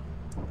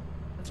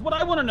 That's what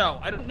I want to know.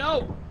 I don't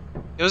know.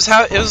 It was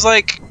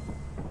like.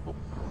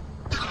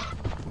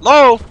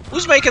 Hello?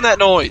 Who's making that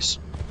noise?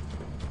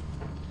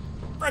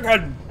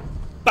 Friggin'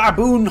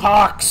 baboon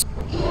hawks!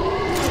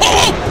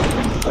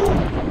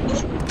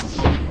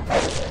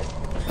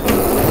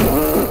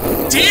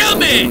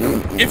 Damn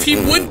it! If he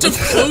wouldn't have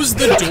closed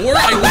the door,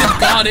 I would have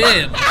got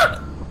in.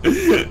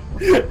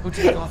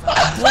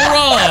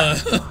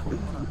 Bruh!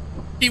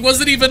 He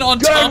wasn't even on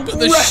top of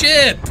the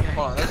ship!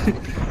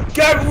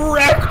 Get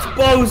wrecked,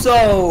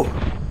 bozo!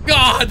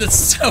 God, that's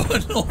so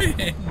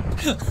annoying.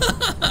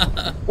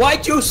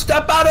 Why'd you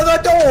step out of the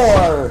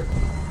door?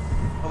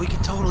 Oh, we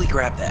can totally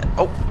grab that.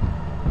 Oh.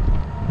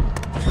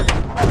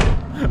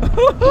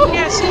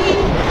 Yeah, see,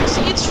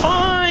 it's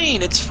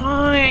fine. It's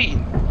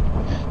fine.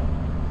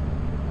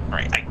 All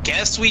right, I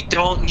guess we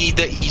don't need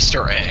the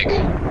Easter egg.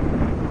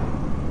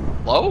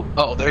 Hello?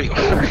 Oh, there you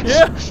are.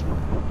 Yeah.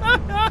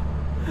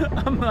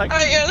 I'm like,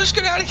 Hey, yeah, let's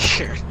get out of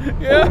here.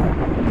 yeah,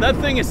 that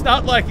thing is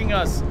not liking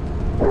us.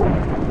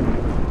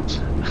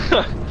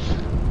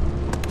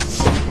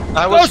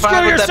 I Go was screw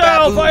fine with the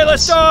yourself, baboons.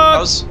 eyeless dog! I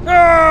was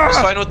Ah!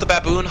 fine with the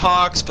baboon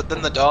hawks, but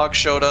then the dog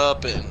showed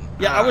up and.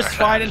 Yeah, I was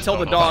fine until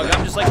the dog.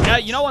 I'm just like, yeah,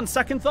 you know, on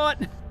second thought,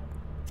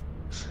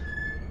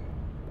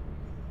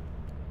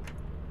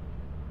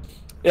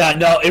 Yeah,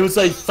 no, it was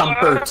a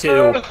thumper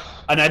too.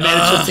 And I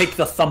managed to take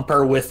the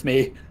thumper with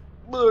me.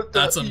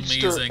 That's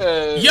amazing.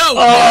 egg. Yo,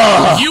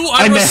 Oh, you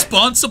I are meant-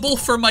 responsible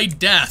for my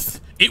death.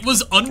 It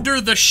was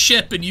under the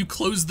ship and you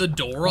closed the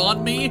door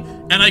on me,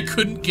 and I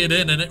couldn't get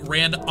in and it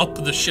ran up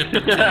the ship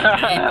and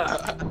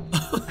killed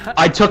me.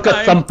 I took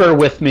a thumper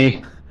with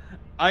me.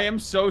 I am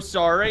so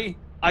sorry.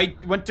 I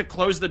went to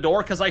close the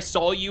door because I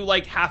saw you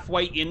like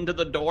halfway into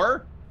the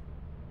door.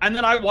 And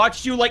then I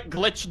watched you like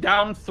glitch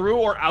down through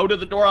or out of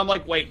the door. I'm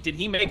like, wait, did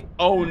he make...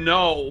 Oh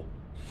no.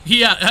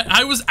 Yeah,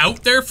 I was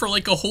out there for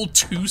like a whole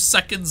 2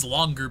 seconds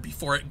longer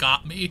before it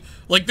got me.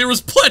 Like, there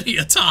was plenty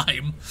of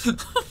time.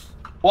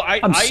 Well,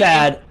 I'm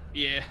sad.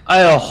 Yeah. I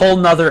had a whole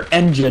nother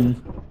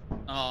engine.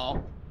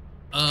 Oh.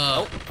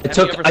 I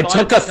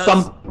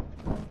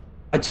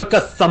took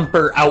a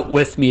thumper out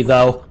with me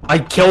though. I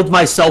killed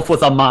myself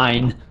with a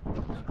mine.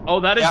 Oh,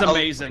 that is Yeah,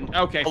 amazing.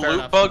 Okay, fair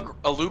enough.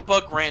 A loot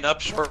bug ran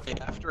up shortly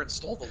after and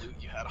stole the loot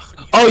you had on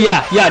you.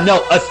 Oh yeah,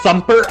 no, a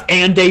thumper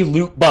and a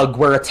loot bug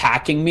were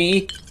attacking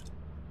me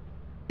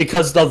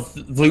because the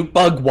loot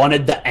bug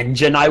wanted the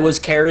engine I was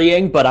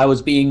carrying, but I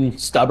was being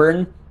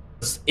stubborn.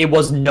 It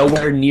was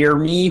nowhere near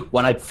me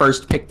when I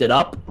first picked it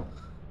up.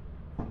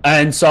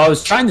 And so I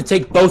was trying to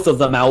take both of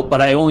them out,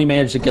 but I only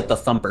managed to get the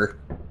thumper.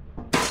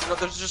 You know,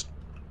 there's just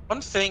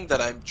one thing that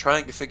I'm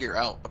trying to figure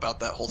out about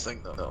that whole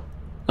thing, though.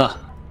 Huh.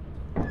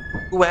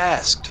 Who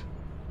asked?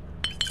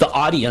 The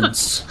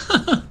audience.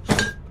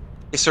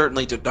 They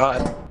certainly did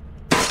not,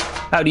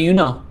 How do you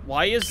know?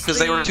 Why is because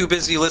they were too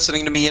busy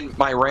listening to me and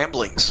my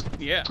ramblings.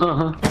 Yeah.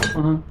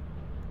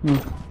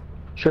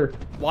 Sure.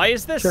 Why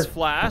is this Sure.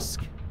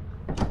 flask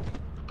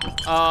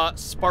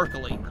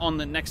sparkly on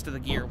the next to the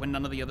gear when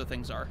none of the other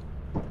things are?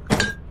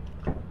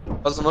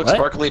 Doesn't look What?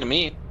 sparkly to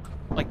me.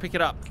 Like, pick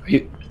it up.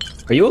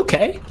 Are you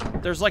okay?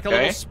 There's like a Okay.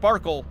 little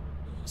sparkle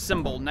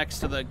symbol next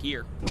to the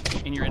gear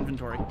in your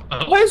inventory.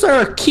 Why is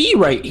there a key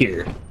right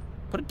here?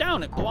 Put it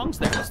down. It belongs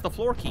there. It's the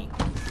floor key. Oh,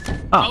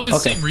 Probably the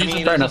okay. same reason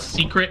mean, there's a enough.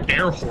 secret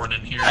air horn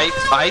in here.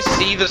 I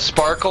see the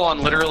sparkle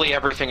on literally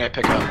everything I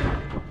pick up.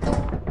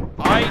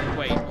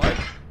 Wait, what?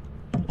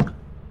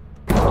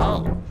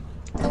 Oh.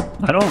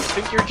 I don't. I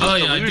think you're just Oh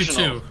yeah, I do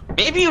delusional. too.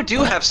 Maybe you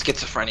do have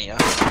schizophrenia.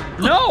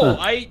 No,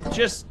 I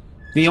just...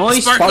 The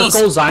only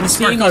sparkles I'm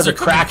seeing are the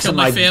cracks in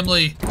my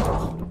family.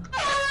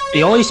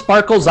 The only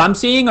sparkles I'm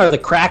seeing are the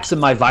cracks in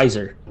my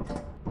visor.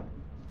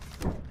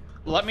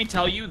 Let me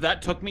tell you,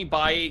 that took me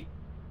by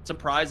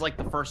surprise, like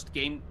the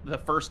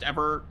first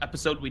ever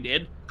episode we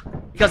did.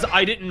 Because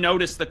I didn't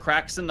notice the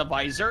cracks in the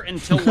visor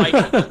until, like,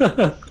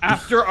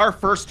 after our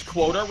first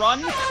quota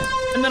run.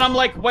 And then I'm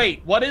like,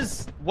 wait, what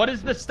is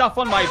this stuff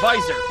on my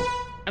visor?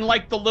 And,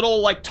 like, the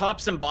little, like,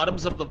 tops and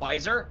bottoms of the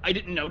visor, I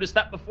didn't notice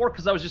that before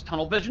because I was just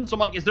tunnel vision. So I'm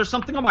like, is there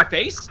something on my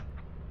face?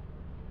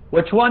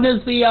 Which one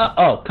is the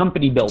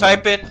company building?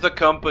 Type in the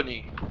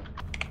company.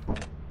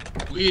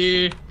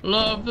 We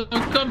love the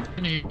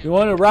company. You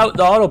want to route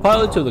the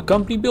autopilot to the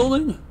company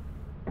building?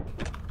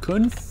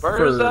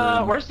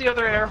 Confirm. Where's the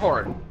other air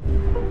horn?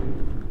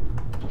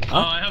 Oh,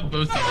 I have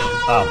both of them.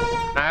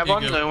 Oh. Can I have Here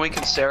one, you go. then we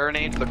can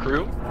serenade the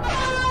crew.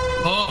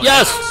 Oh,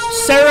 Yes!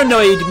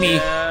 Serenade me!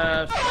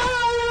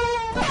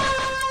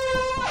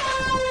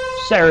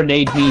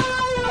 Serenade me.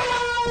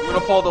 I'm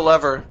gonna pull the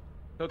lever.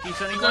 Cookies,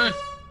 anyone?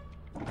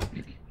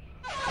 Okay.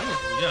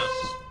 Oh,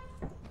 yes.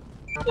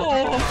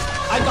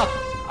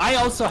 Oh, I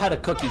also had a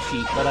cookie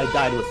sheet, but I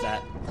died with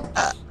that.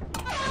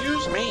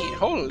 Excuse me,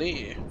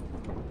 holy.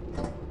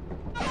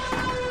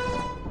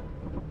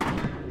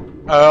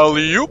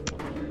 Alley-oop.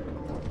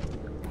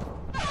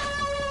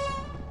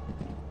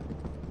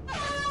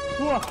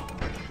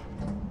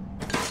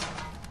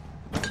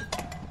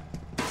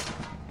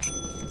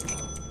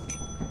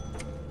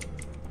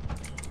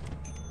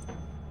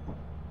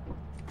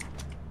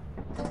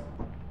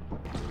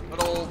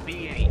 Good old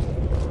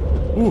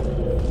V8.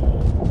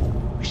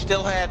 Ooh. We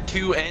still had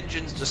 2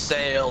 engines to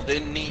sail.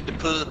 Didn't need to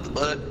push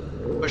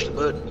the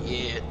button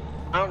yet.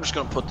 I'm just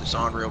gonna put this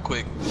on real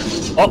quick.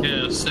 Oh,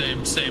 Yeah,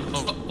 same.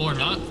 Oh, or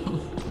not.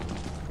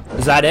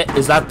 is that it?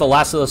 Is that the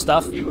last of the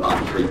stuff? You are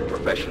true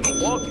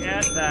professionals. Look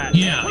at that.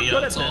 Yeah, We're yeah,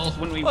 good that's at this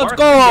all. when we Let's work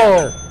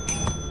go! together.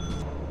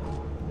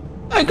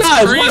 Hey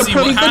guys, we're a crazy pretty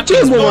what good happens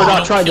team when when we're we not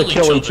don't trying to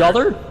kill kill each each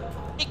other.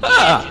 Take the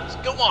Ah.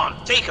 engines. Go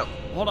on, take them.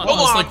 Hold on.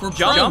 Almost on, like we're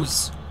jump.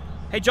 pros.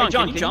 Hey, John,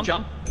 can you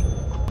jump?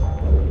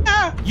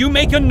 You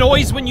make a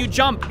noise when you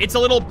jump. It's a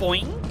little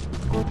boing.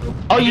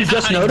 Oh, you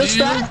just I noticed do.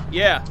 that?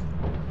 Yeah.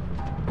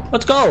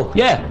 Let's go.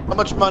 Yeah. How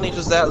much money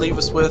does that leave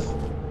us with?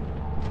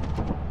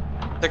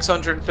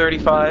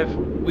 635.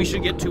 We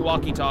should get 2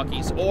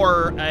 walkie-talkies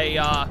or a.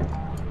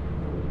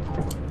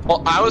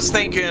 Well, I was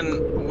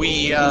thinking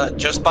we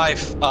just buy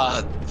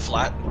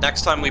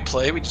next time we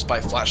play, we just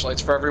buy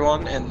flashlights for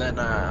everyone, and then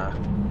I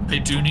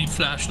do need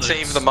flashlights.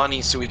 save the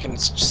money so we can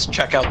just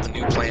check out the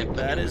new plant.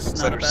 That is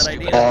that not a are bad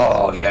stupid. idea.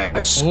 Oh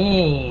yes.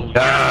 Oh,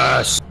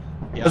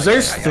 Yes. Because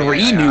there's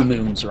 3 new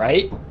moons,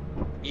 right?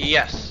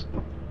 Yes.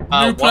 New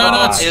One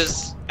planets.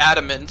 is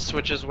Adamant,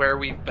 which is where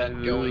we've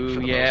been going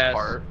for the yes. most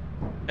part.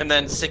 And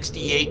then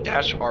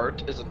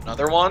 68-Art is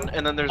another one,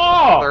 and then there's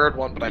Oh! a third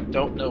one, but I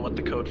don't know what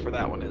the code for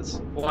that one is.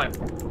 What?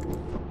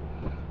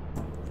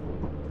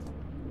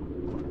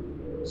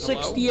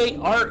 68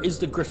 art is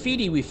the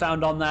graffiti we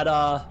found on that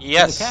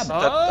Yes, in the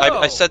that, cabin.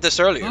 I said this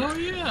earlier. oh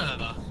yeah.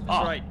 That's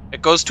Oh. right.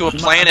 It goes to a I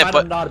planet, might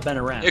but not have been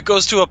around. it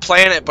goes to a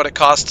planet, but it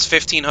costs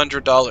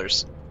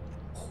 $1,500.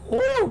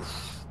 Whew.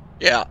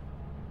 Yeah.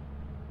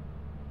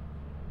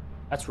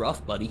 That's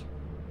rough, buddy.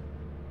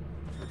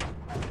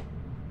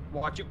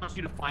 Watch it wants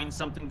you to find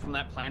something from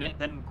that planet,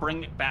 then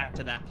bring it back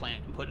to that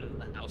planet and put it in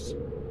the house.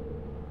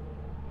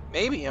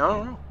 Maybe, I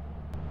don't know.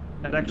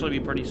 That'd actually be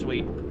pretty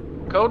sweet.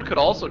 Code could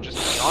also just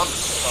be on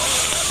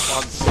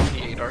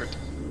 68-Art.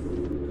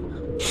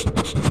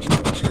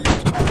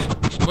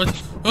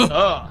 What?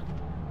 Oh.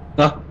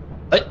 Ugh.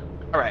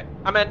 Alright,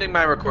 I'm ending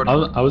my recording.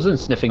 I wasn't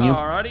sniffing you.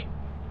 Alrighty.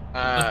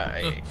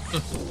 I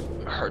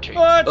hurt you.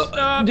 Let's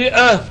stop.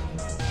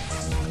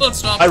 Let's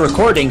stop. My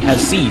recording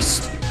has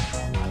ceased.